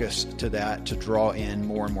focus to that to draw in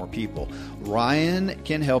more and more people. Ryan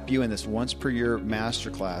can help you in this once per year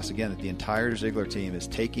masterclass, again, that the entire Ziglar team is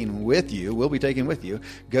taking with you, will be taking with you.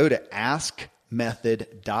 Go to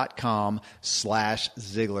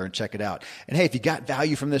askmethod.com/Ziglar and check it out. And hey, if you got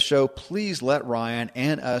value from this show, please let Ryan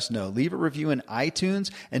and us know. Leave a review in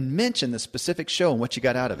iTunes and mention the specific show and what you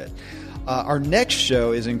got out of it. Our next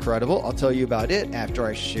show is incredible. I'll tell you about it after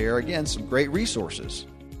I share again some great resources.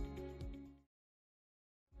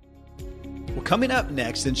 Well, coming up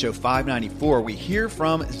next in show 594, we hear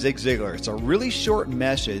from Zig Ziglar. It's a really short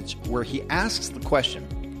message where he asks the question,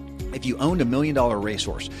 if you owned $1 million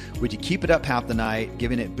racehorse, would you keep it up half the night,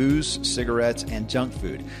 giving it booze, cigarettes, and junk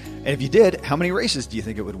food? And if you did, how many races do you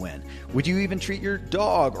think it would win? Would you even treat your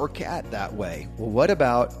dog or cat that way? Well, what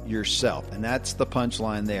about yourself? And that's the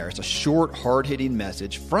punchline there. It's a short, hard-hitting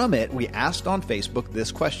message. From it, we asked on Facebook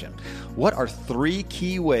this question. What are 3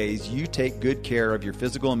 key ways you take good care of your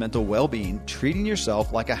physical and mental well-being, treating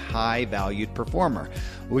yourself like a high-valued performer?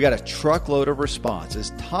 We got a truckload of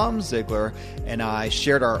responses. Tom Ziglar and I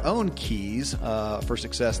shared our own keys for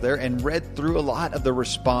success there and read through a lot of the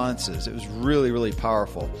responses. It was really, really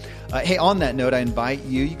powerful. Hey, on that note, I invite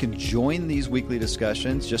you can join these weekly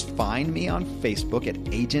discussions. Just find me on Facebook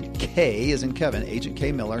at Agent K, as in Kevin, Agent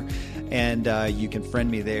K Miller, and you can friend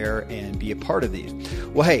me there and be a part of these.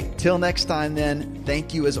 Well, hey, till next time then,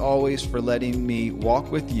 thank you as always for letting me walk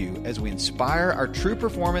with you as we inspire our true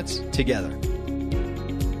performance together.